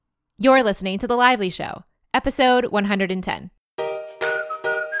You're listening to The Lively Show, episode 110.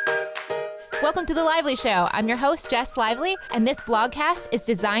 Welcome to The Lively Show. I'm your host, Jess Lively, and this blogcast is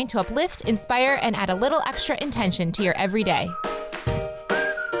designed to uplift, inspire, and add a little extra intention to your everyday.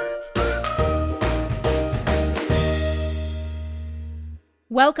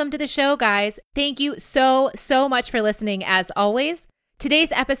 Welcome to the show, guys. Thank you so much for listening, as always.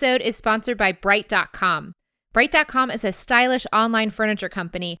 Today's episode is sponsored by Bright.com. Bright.com is a stylish online furniture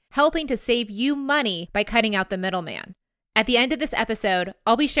company helping to save you money by cutting out the middleman. At the end of this episode,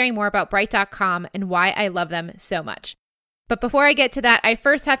 I'll be sharing more about Bright.com and why I love them so much. But before I get to that, I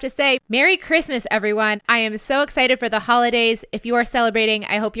first have to say, Merry Christmas, everyone. I am so excited for the holidays. If you are celebrating,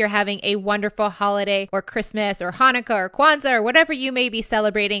 I hope you're having a wonderful holiday or Christmas or Hanukkah or Kwanzaa or whatever you may be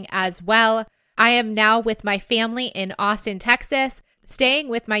celebrating as well. I am now with my family in Austin, Texas, staying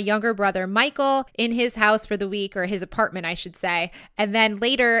with my younger brother, Michael, in his house for the week, or his apartment, I should say. And then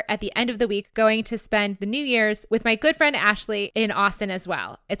later at the end of the week, going to spend the New Year's with my good friend Ashley in Austin as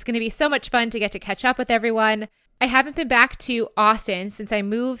well. It's going to be so much fun to get to catch up with everyone. I haven't been back to Austin since I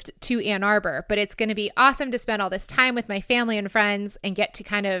moved to Ann Arbor, but it's going to be awesome to spend all this time with my family and friends and get to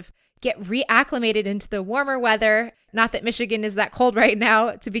kind of get reacclimated into the warmer weather. Not that Michigan is that cold right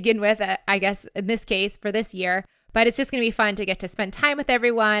now to begin with, I guess in this case for this year, but it's just going to be fun to get to spend time with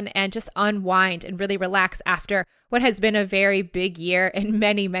everyone and just unwind and really relax after what has been a very big year in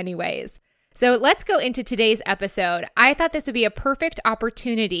many, many ways. So let's go into today's episode. I thought this would be a perfect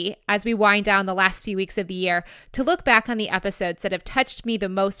opportunity as we wind down the last few weeks of the year to look back on the episodes that have touched me the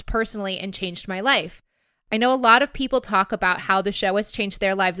most personally and changed my life. I know a lot of people talk about how the show has changed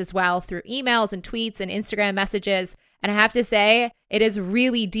their lives as well through emails and tweets and Instagram messages. And I have to say, it has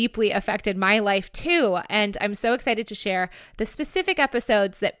really deeply affected my life too. And I'm so excited to share the specific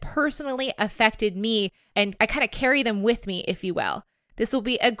episodes that personally affected me. And I kind of carry them with me, if you will. This will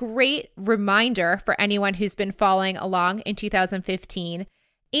be a great reminder for anyone who's been following along in 2015.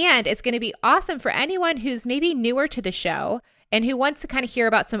 And it's going to be awesome for anyone who's maybe newer to the show and who wants to kind of hear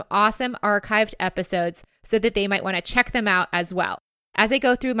about some awesome archived episodes so that they might want to check them out as well. As I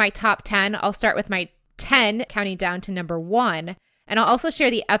go through my top 10, I'll start with my 10, counting down to number 1. And I'll also share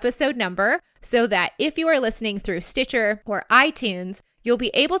the episode number so that if you are listening through Stitcher or iTunes, you'll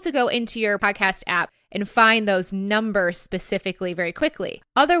be able to go into your podcast app and find those numbers specifically very quickly.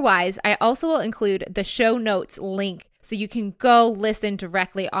 Otherwise, I also will include the show notes link so you can go listen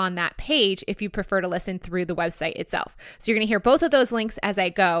directly on that page if you prefer to listen through the website itself. So you're going to hear both of those links as I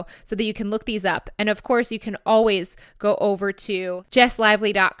go so that you can look these up. And of course, you can always go over to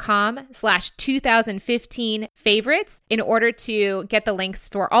jesslively.com/2015 favorites in order to get the links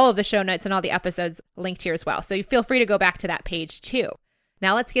for all of the show notes and all the episodes linked here as well. So you feel free to go back to that page too.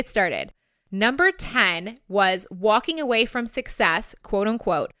 Now let's get started. Number 10 was Walking Away from Success, quote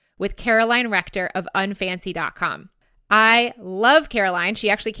unquote, with Caroline Rector of unfancy.com. I love Caroline. She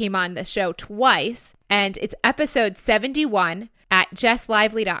actually came on the show twice, and it's episode 71 at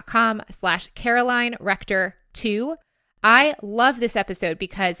jesslively.com/Caroline Rector 2. I love this episode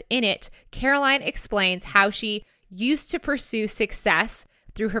because in it, Caroline explains how she used to pursue success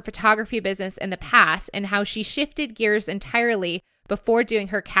through her photography business in the past and how she shifted gears entirely before doing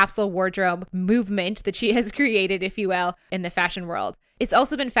her capsule wardrobe movement that she has created, if you will, in the fashion world. It's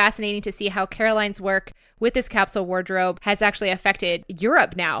also been fascinating to see how Caroline's work with this capsule wardrobe has actually affected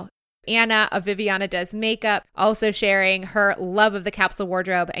Europe now. Anna of Viviana Does Makeup also sharing her love of the capsule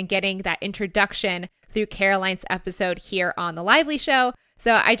wardrobe and getting that introduction through Caroline's episode here on The Lively Show.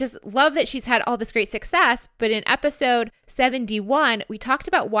 So I just love that she's had all this great success. But in episode 71, we talked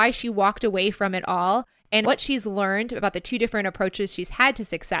about why she walked away from it all and what she's learned about the two different approaches she's had to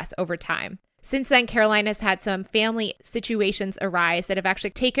success over time. Since then, Caroline has had some family situations arise that have actually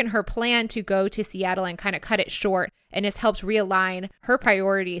taken her plan to go to Seattle and kind of cut it short and has helped realign her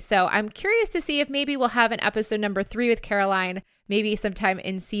priorities. So I'm curious to see if maybe we'll have an episode number 3 with Caroline, maybe sometime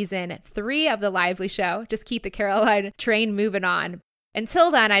in season 3 of The Lively Show. Just keep the Caroline train moving on.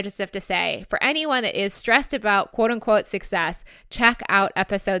 Until then, I just have to say, for anyone that is stressed about quote unquote success, check out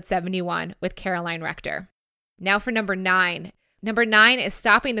episode 71 with Caroline Rector. Now for number 9. Number 9 is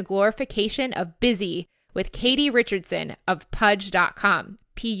Stopping the Glorification of Busy with Katie Richardson of Pudge.com,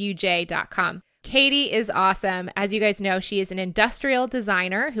 Puj.com. Katie is awesome. As you guys know, she is an industrial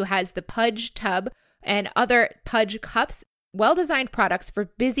designer who has the Pudge tub and other Pudge cups, well-designed products for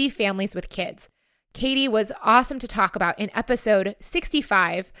busy families with kids. Katie was awesome to talk about in episode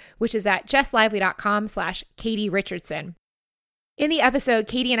 65, which is at jesslively.com/Katie Richardson. In the episode,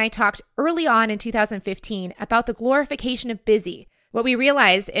 Katie and I talked early on in 2015 about the glorification of busy. What we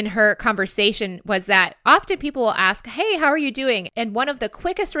realized in her conversation was that often people will ask, hey, how are you doing? And one of the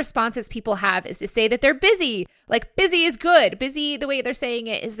quickest responses people have is to say that they're busy. Like busy is good. Busy, the way they're saying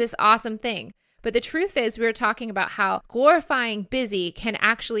it, is this awesome thing. But the truth is, we were talking about how glorifying busy can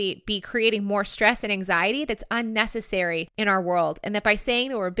actually be creating more stress and anxiety that's unnecessary in our world. And that by saying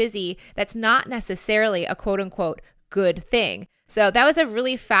that we're busy, that's not necessarily a quote unquote good thing. So that was a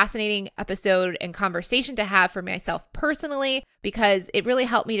really fascinating episode and conversation to have for myself personally, because it really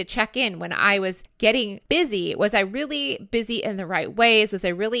helped me to check in when I was getting busy. Was I really busy in the right ways? Was I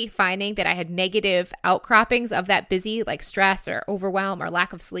really finding that I had negative outcroppings of that busy, like stress or overwhelm or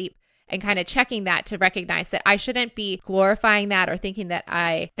lack of sleep? And kind of checking that to recognize that I shouldn't be glorifying that or thinking that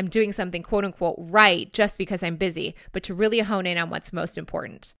I am doing something quote unquote right just because I'm busy, but to really hone in on what's most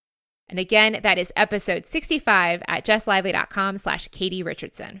important. And again, that is episode 65 at jesslively.com/Katie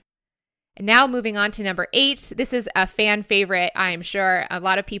Richardson. And now moving on to number 8. This is a fan favorite. I'm sure a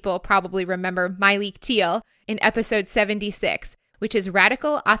lot of people probably remember Myleik Teele in episode 76, which is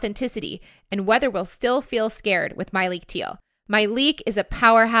Radical Authenticity and Whether We'll Still Feel Scared with Myleik Teele. Myleik is a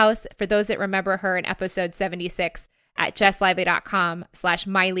powerhouse. For those that remember her in episode 76 at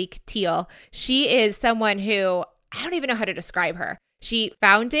jesslively.com/Myleik Teele. She is someone who, I don't even know how to describe her. She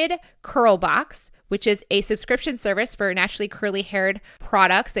founded Curlbox, which is a subscription service for naturally curly haired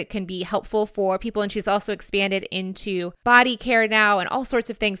products that can be helpful for people. And she's also expanded into body care now and all sorts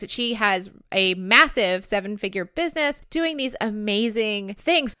of things. But she has a massive 7-figure business doing these amazing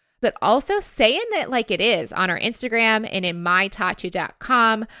things, but also saying it like it is on her Instagram and in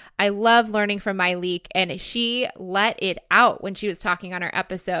mytaught.com. I love learning from Myleik, and she let it out when she was talking on her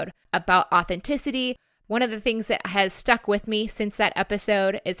episode about authenticity. One of the things that has stuck with me since that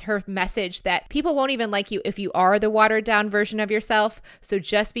episode is her message that people won't even like you if you are the watered down version of yourself, so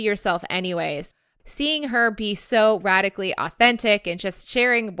just be yourself anyways. Seeing her be so radically authentic and just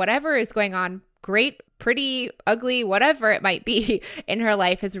sharing whatever is going on, great, pretty, ugly, whatever it might be in her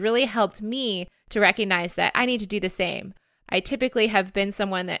life, has really helped me to recognize that I need to do the same. I typically have been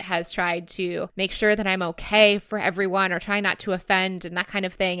someone that has tried to make sure that I'm okay for everyone or try not to offend and that kind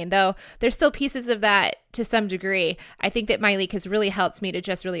of thing. And though there's still pieces of that to some degree, I think that Myleik has really helped me to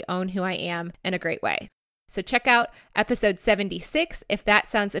just really own who I am in a great way. So check out episode 76. If that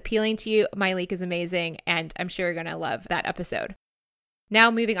sounds appealing to you, Myleik is amazing, and I'm sure you're going to love that episode.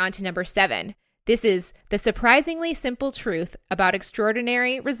 Now moving on to number 7. This is The Surprisingly Simple Truth About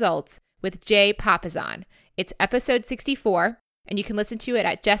Extraordinary Results with Jay Papasan. It's episode 64, and you can listen to it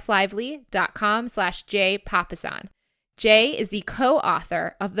at jesslively.com/Jay Papasan. Jay is the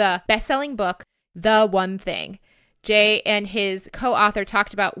co-author of the best-selling book, The One Thing. Jay and his co-author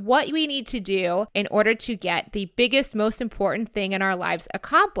talked about what we need to do in order to get the biggest, most important thing in our lives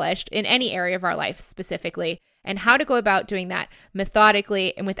accomplished in any area of our life specifically, and how to go about doing that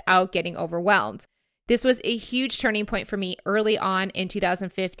methodically and without getting overwhelmed. This was a huge turning point for me early on in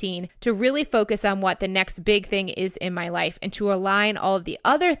 2015 to really focus on what the next big thing is in my life and to align all of the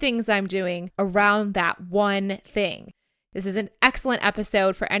other things I'm doing around that one thing. This is an excellent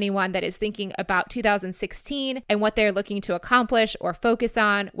episode for anyone that is thinking about 2016 and what they're looking to accomplish or focus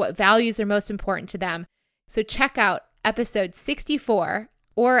on, what values are most important to them. So check out episode 64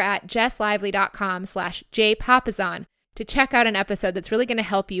 or at jesslively.com/Jay Papasan to check out an episode that's really going to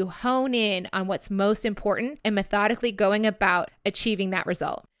help you hone in on what's most important and methodically going about achieving that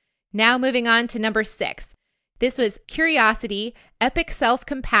result. Now moving on to number 6. This was Curiosity, Epic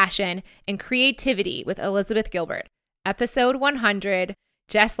Self-Compassion, and Creativity with Elizabeth Gilbert. Episode 100,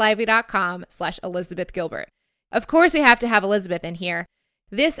 jesslively.com/Elizabeth Gilbert. Of course, we have to have Elizabeth in here.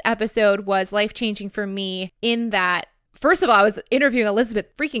 This episode was life-changing for me in that, first of all, I was interviewing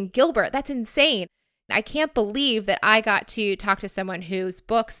Elizabeth freaking Gilbert. That's insane. I can't believe that I got to talk to someone whose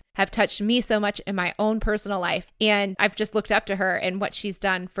books have touched me so much in my own personal life. And I've just looked up to her and what she's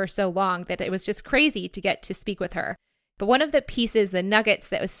done for so long that it was just crazy to get to speak with her. But one of the pieces, the nuggets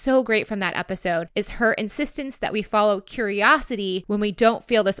that was so great from that episode is her insistence that we follow curiosity when we don't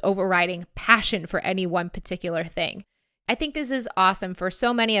feel this overriding passion for any one particular thing. I think this is awesome for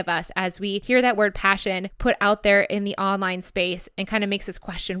so many of us as we hear that word passion put out there in the online space and kind of makes us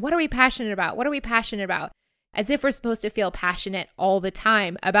question, what are we passionate about? What are we passionate about? As if we're supposed to feel passionate all the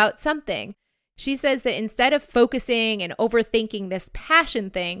time about something. She says that instead of focusing and overthinking this passion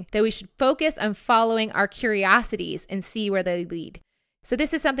thing, that we should focus on following our curiosities and see where they lead. So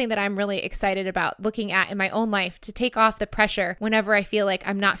this is something that I'm really excited about looking at in my own life to take off the pressure whenever I feel like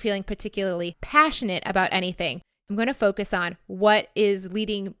I'm not feeling particularly passionate about anything. I'm going to focus on what is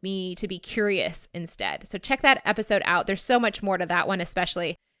leading me to be curious instead. So check that episode out. There's so much more to that one,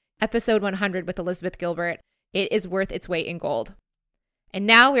 especially episode 100 with Elizabeth Gilbert. It is worth its weight in gold. And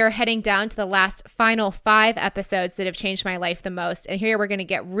now we are heading down to the last final 5 episodes that have changed my life the most. And here we're going to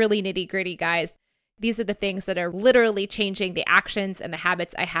get really nitty gritty, guys. These are the things that are literally changing the actions and the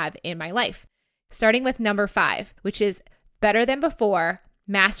habits I have in my life. Starting with number 5, which is Better Than Before,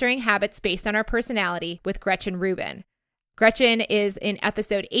 Mastering Habits Based on Our Personality with Gretchen Rubin. Gretchen is in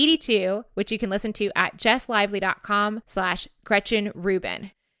episode 82, which you can listen to at jesslively.com/Gretchen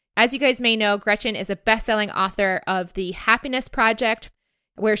Rubin. As you guys may know, Gretchen is a best-selling author of The Happiness Project,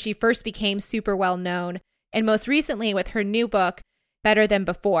 where she first became super well known, and most recently with her new book, Better Than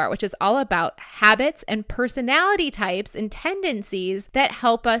Before, which is all about habits and personality types and tendencies that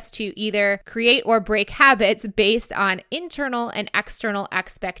help us to either create or break habits based on internal and external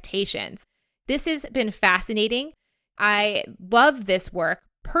expectations. This has been fascinating. I love this work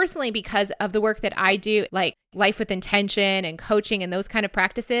personally because of the work that I do, like Life with Intention and coaching and those kind of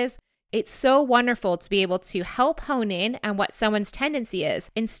practices. It's so wonderful to be able to help hone in on what someone's tendency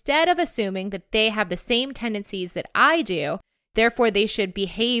is instead of assuming that they have the same tendencies that I do. Therefore, they should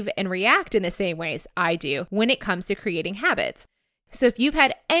behave and react in the same ways I do when it comes to creating habits. So if you've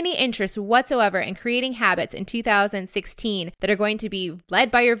had any interest whatsoever in creating habits in 2016 that are going to be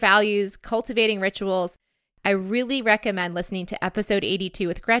led by your values, cultivating rituals, I really recommend listening to episode 82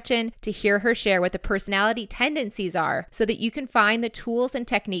 with Gretchen to hear her share what the personality tendencies are so that you can find the tools and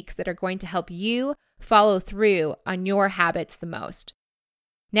techniques that are going to help you follow through on your habits the most.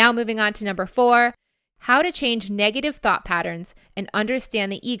 Now moving on to number 4, How to Change Negative Thought Patterns and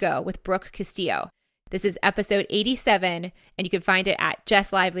Understand the Ego with Brooke Castillo. This is episode 87, and you can find it at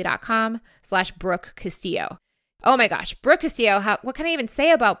jesslively.com/Brooke Castillo. Oh my gosh, Brooke Castillo, what can I even say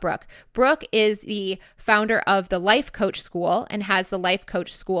about Brooke? Brooke is the founder of the Life Coach School and has the Life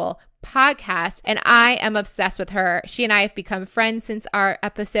Coach School podcast, and I am obsessed with her. She and I have become friends since our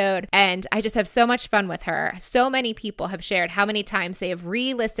episode, and I just have so much fun with her. So many people have shared how many times they have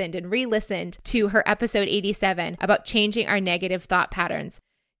re-listened to her episode 87 about changing our negative thought patterns.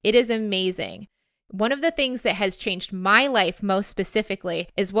 It is amazing. One of the things that has changed my life most specifically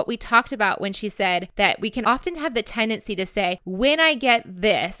is what we talked about when she said that we can often have the tendency to say, when I get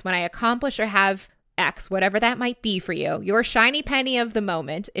this, when I accomplish or have X, whatever that might be for you, your shiny penny of the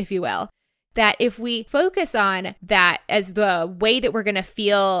moment, if you will, that if we focus on that as the way that we're going to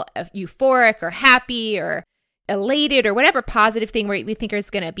feel euphoric or happy or elated or whatever positive thing we think is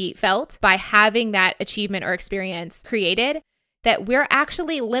going to be felt by having that achievement or experience created, that we're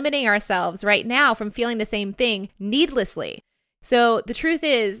actually limiting ourselves right now from feeling the same thing needlessly. So the truth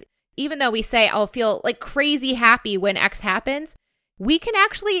is, even though we say, I'll feel like crazy happy when X happens, we can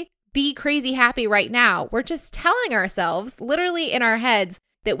actually be crazy happy right now. We're just telling ourselves, literally in our heads,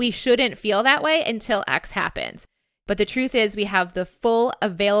 that we shouldn't feel that way until X happens. But the truth is, we have the full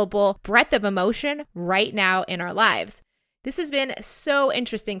available breadth of emotion right now in our lives. This has been so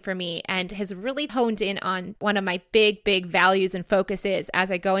interesting for me and has really honed in on one of my big values and focuses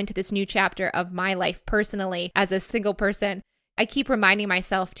as I go into this new chapter of my life personally as a single person. I keep reminding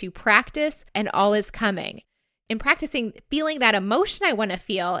myself to practice and all is coming. In practicing feeling that emotion I want to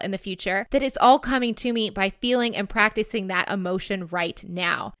feel in the future, that it's all coming to me by feeling and practicing that emotion right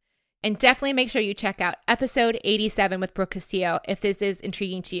now. And definitely make sure you check out episode 87 with Brooke Castillo if this is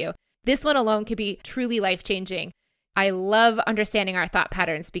intriguing to you. This one alone could be truly life-changing. I love understanding our thought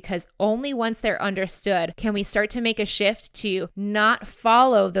patterns because only once they're understood can we start to make a shift to not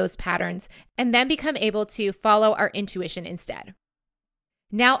follow those patterns and then become able to follow our intuition instead.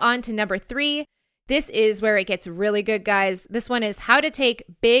 Now on to number 3. This is where it gets really good, guys. This one is how to take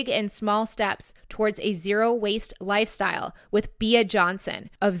big and small steps towards a zero waste lifestyle with Bea Johnson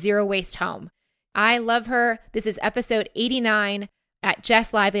of Zero Waste Home. I love her. This is episode 89 at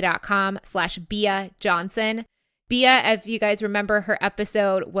jesslively.com/Bea Johnson. Bea, if you guys remember, her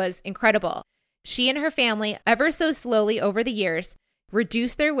episode was incredible. She and her family, ever so slowly over the years,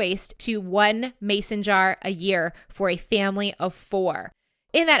 reduced their waste to 1 mason jar a year for a family of 4.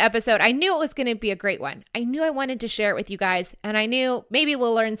 In that episode, I knew it was going to be a great one. I knew I wanted to share it with you guys, and I knew maybe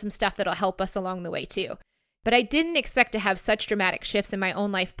we'll learn some stuff that'll help us along the way too. But I didn't expect to have such dramatic shifts in my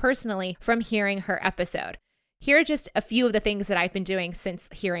own life personally from hearing her episode. Here are just a few of the things that I've been doing since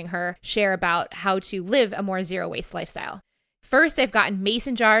hearing her share about how to live a more zero waste lifestyle. First, I've gotten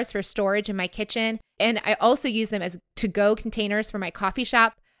mason jars for storage in my kitchen, and I also use them as to-go containers for my coffee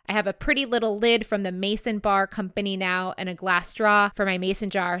shop. I have a pretty little lid from the Mason Bar Company now and a glass straw for my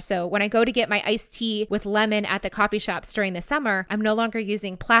mason jar. So when I go to get my iced tea with lemon at the coffee shops during the summer, I'm no longer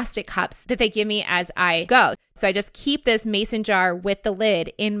using plastic cups that they give me as I go. So I just keep this mason jar with the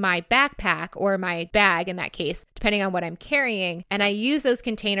lid in my backpack or my bag in that case, depending on what I'm carrying. And I use those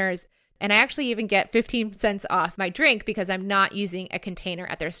containers And I actually even get 15 cents off my drink because I'm not using a container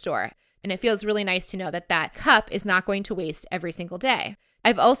at their store. And it feels really nice to know that that cup is not going to waste every single day.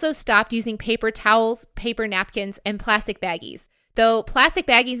 I've also stopped using paper towels, paper napkins, and plastic baggies. Though plastic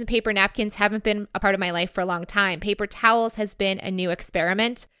baggies and paper napkins haven't been a part of my life for a long time, paper towels has been a new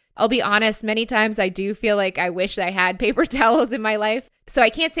experiment. I'll be honest, many times I do feel like I wish I had paper towels in my life. So I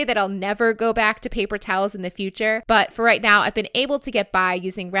can't say that I'll never go back to paper towels in the future. But for right now, I've been able to get by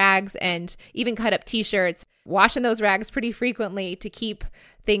using rags and even cut up t-shirts, washing those rags pretty frequently to keep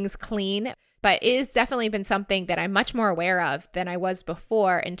things clean. But it has definitely been something that I'm much more aware of than I was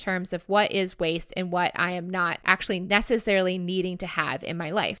before in terms of what is waste and what I am not actually necessarily needing to have in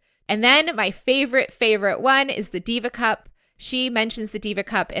my life. And then my favorite one is the Diva Cup. She mentions the Diva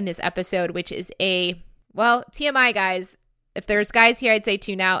Cup in this episode, which is TMI, guys. If there's guys here, I'd say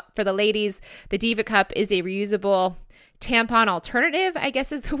tune out. For the ladies, the Diva Cup is a reusable tampon alternative, I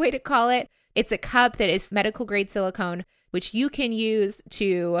guess is the way to call it. It's a cup that is medical grade silicone, which you can use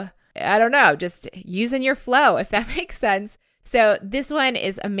to, just use in your flow, if that makes sense. So this one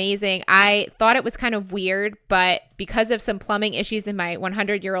is amazing. I thought it was kind of weird, but because of some plumbing issues in my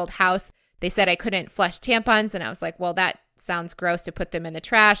 100-year-old house, they said I couldn't flush tampons. And I was like, well, that sounds gross to put them in the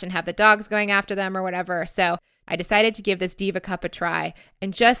trash and have the dogs going after them or whatever. So I decided to give this Diva Cup a try.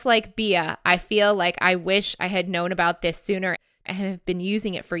 And just like Bia, I feel like I wish I had known about this sooner and have been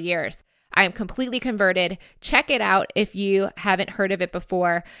using it for years. I am completely converted. Check it out if you haven't heard of it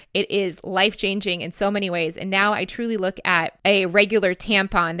before. It is life-changing in so many ways. And now I truly look at a regular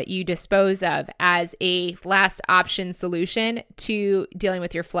tampon that you dispose of as a last option solution to dealing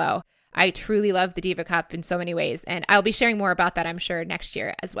with your flow. I truly love the Diva Cup in so many ways, and I'll be sharing more about that, I'm sure, next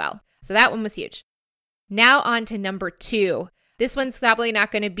year as well. So that one was huge. Now on to number 2. This one's probably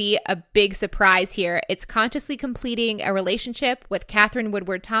not going to be a big surprise here. It's consciously completing a relationship with Catherine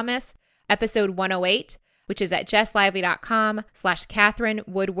Woodward Thomas, episode 108, which is at jesslively.com/Catherine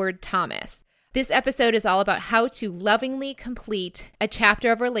Woodward Thomas. This episode is all about how to lovingly complete a chapter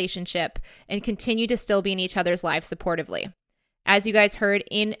of a relationship and continue to still be in each other's lives supportively. As you guys heard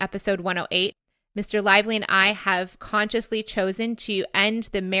in episode 108, Mr. Lively and I have consciously chosen to end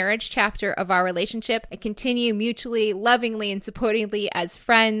the marriage chapter of our relationship and continue mutually, lovingly, and supportingly as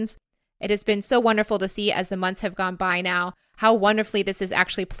friends. It has been so wonderful to see as the months have gone by now how wonderfully this has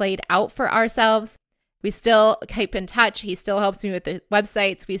actually played out for ourselves. We still keep in touch. He still helps me with the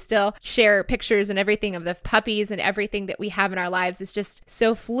websites. We still share pictures and everything of the puppies and everything that we have in our lives. It's just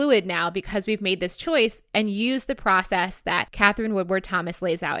so fluid now because we've made this choice and used the process that Catherine Woodward Thomas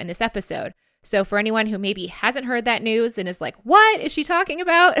lays out in this episode. So for anyone who maybe hasn't heard that news and is like, what is she talking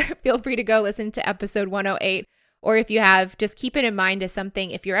about? Feel free to go listen to episode 108. Or if you have, just keep it in mind as something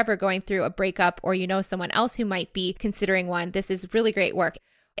if you're ever going through a breakup or you know someone else who might be considering one. This is really great work.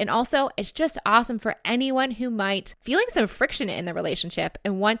 And also, it's just awesome for anyone who might feeling some friction in the relationship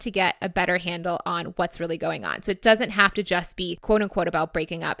and want to get a better handle on what's really going on. So it doesn't have to just be quote unquote about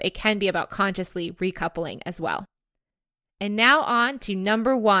breaking up. It can be about consciously recoupling as well. And now on to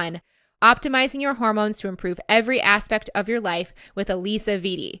number 1, optimizing your hormones to improve every aspect of your life with Alisa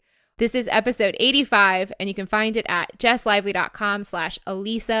Vitti. This is episode 85, and you can find it at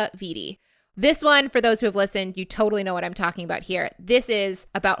jesslively.com/Alisa Vitti. This one, for those who have listened, you totally know what I'm talking about here. This is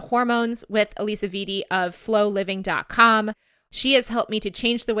about hormones with Alisa Vitti of flowliving.com. She has helped me to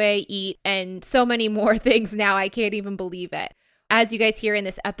change the way I eat and so many more things now. I can't even believe it. As you guys hear in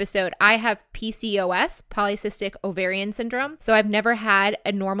this episode, I have PCOS, polycystic ovarian syndrome. So I've never had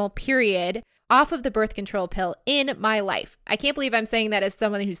a normal period off of the birth control pill in my life. I can't believe I'm saying that as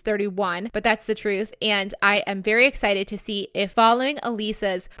someone who's 31, but that's the truth. And I am very excited to see if following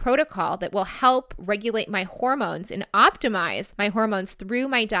Alisa's protocol that will help regulate my hormones and optimize my hormones through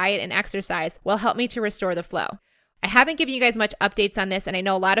my diet and exercise will help me to restore the flow. I haven't given you guys much updates on this, and I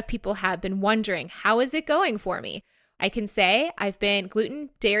know a lot of people have been wondering, how is it going for me? I can say I've been gluten,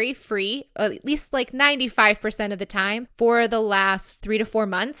 dairy free, at least like 95% of the time for the last 3 to 4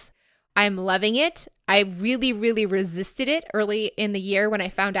 months. I'm loving it. I really, really resisted it early in the year when I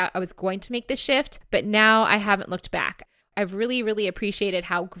found out I was going to make this shift, but now I haven't looked back. I've really, really appreciated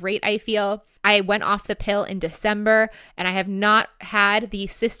how great I feel. I went off the pill in December and I have not had the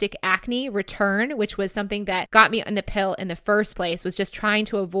cystic acne return, which was something that got me on the pill in the first place, was just trying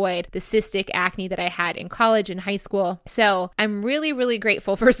to avoid the cystic acne that I had in college and high school. So I'm really, really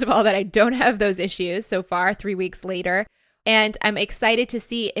grateful, first of all, that I don't have those issues so far, 3 weeks later. And I'm excited to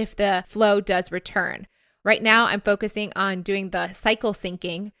see if the flow does return. Right now, I'm focusing on doing the cycle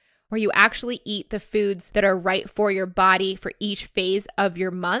syncing, where you actually eat the foods that are right for your body for each phase of your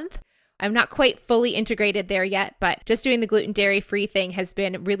month. I'm not quite fully integrated there yet, but just doing the gluten dairy free thing has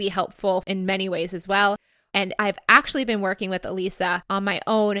been really helpful in many ways as well. And I've actually been working with Elisa on my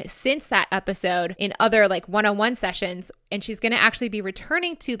own since that episode in other like one-on-one sessions. And she's going to actually be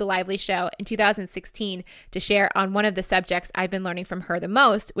returning to the Lively Show in 2016 to share on one of the subjects I've been learning from her the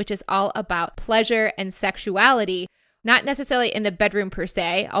most, which is all about pleasure and sexuality, not necessarily in the bedroom per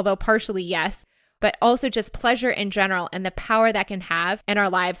se, although partially yes, but also just pleasure in general and the power that can have in our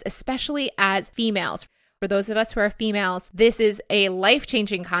lives, especially as females. For those of us who are females, this is a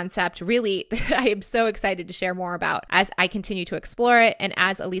life-changing concept, really, that I am so excited to share more about as I continue to explore it and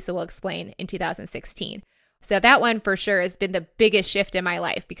as Elisa will explain in 2016. So that one for sure has been the biggest shift in my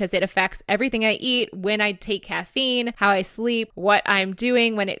life because it affects everything I eat, when I take caffeine, how I sleep, what I'm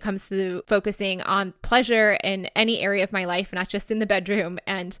doing when it comes to focusing on pleasure in any area of my life, not just in the bedroom.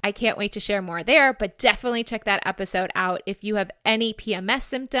 And I can't wait to share more there, but definitely check that episode out if you have any PMS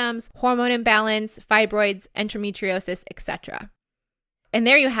symptoms, hormone imbalance, fibroids, endometriosis, etc. And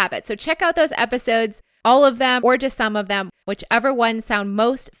there you have it. So check out those episodes, all of them or just some of them, whichever ones sound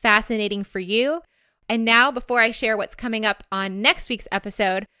most fascinating for you. And now, before I share what's coming up on next week's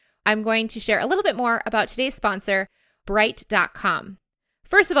episode, I'm going to share a little bit more about today's sponsor, Bright.com.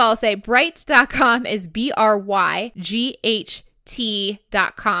 First of all, I'll say Bright.com is BRYGHT.com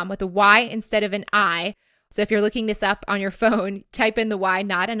with a Y instead of an I. So if you're looking this up on your phone, type in the Y,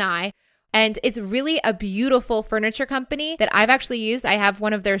 not an I. And it's really a beautiful furniture company that I've actually used. I have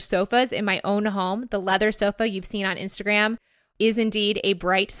one of their sofas in my own home. The leather sofa you've seen on Instagram is indeed a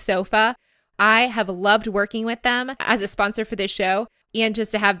Bright sofa. I have loved working with them as a sponsor for this show and just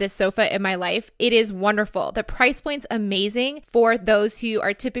to have this sofa in my life. It is wonderful. The price point's amazing for those who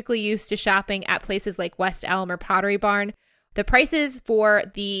are typically used to shopping at places like West Elm or Pottery Barn. The prices for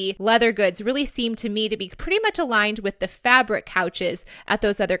the leather goods really seem to me to be pretty much aligned with the fabric couches at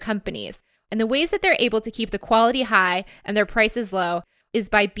those other companies. And the ways that they're able to keep the quality high and their prices low is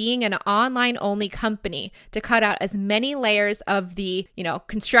by being an online-only company to cut out as many layers of the,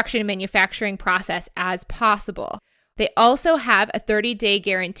 construction and manufacturing process as possible. They also have a 30-day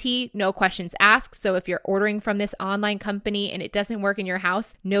guarantee, no questions asked. So if you're ordering from this online company and it doesn't work in your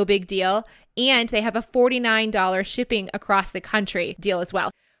house, no big deal. And they have a $49 shipping across the country deal as well.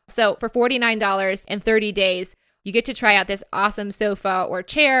 So for $49 and 30 days, you get to try out this awesome sofa or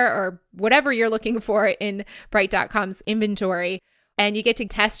chair or whatever you're looking for in Bright.com's inventory. And you get to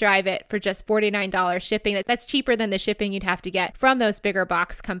test drive it for just $49 shipping. That's cheaper than the shipping you'd have to get from those bigger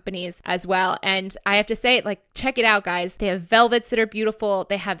box companies as well. And I have to say, check it out, guys. They have velvets that are beautiful.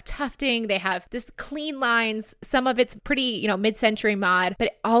 They have tufting. They have this clean lines. Some of it's pretty, mid-century mod,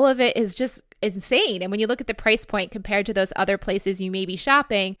 but all of it is just insane. And when you look at the price point compared to those other places you may be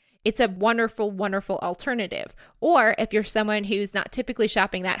shopping, it's a wonderful, wonderful alternative. Or if you're someone who's not typically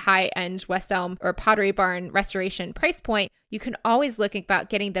shopping that high-end West Elm or Pottery Barn restoration price point, you can always look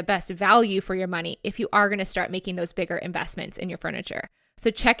about getting the best value for your money if you are going to start making those bigger investments in your furniture. So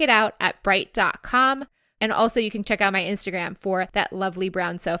check it out at Bright.com. And also you can check out my Instagram for that lovely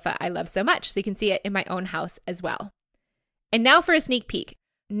brown sofa I love so much, so you can see it in my own house as well. And now for a sneak peek.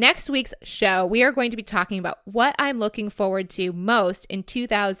 Next week's show, we are going to be talking about what I'm looking forward to most in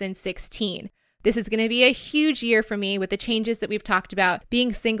 2016. This is going to be a huge year for me with the changes that we've talked about.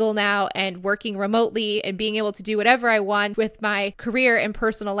 Being single now and working remotely and being able to do whatever I want with my career and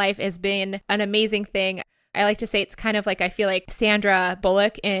personal life has been an amazing thing. I like to say it's kind of like I feel like Sandra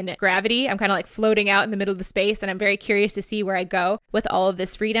Bullock in Gravity. I'm kind of like floating out in the middle of the space, and I'm very curious to see where I go with all of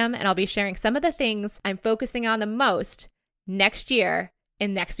this freedom. And I'll be sharing some of the things I'm focusing on the most next year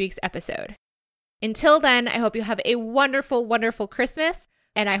in next week's episode. Until then, I hope you have a wonderful, wonderful Christmas,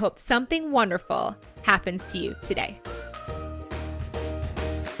 and I hope something wonderful happens to you today.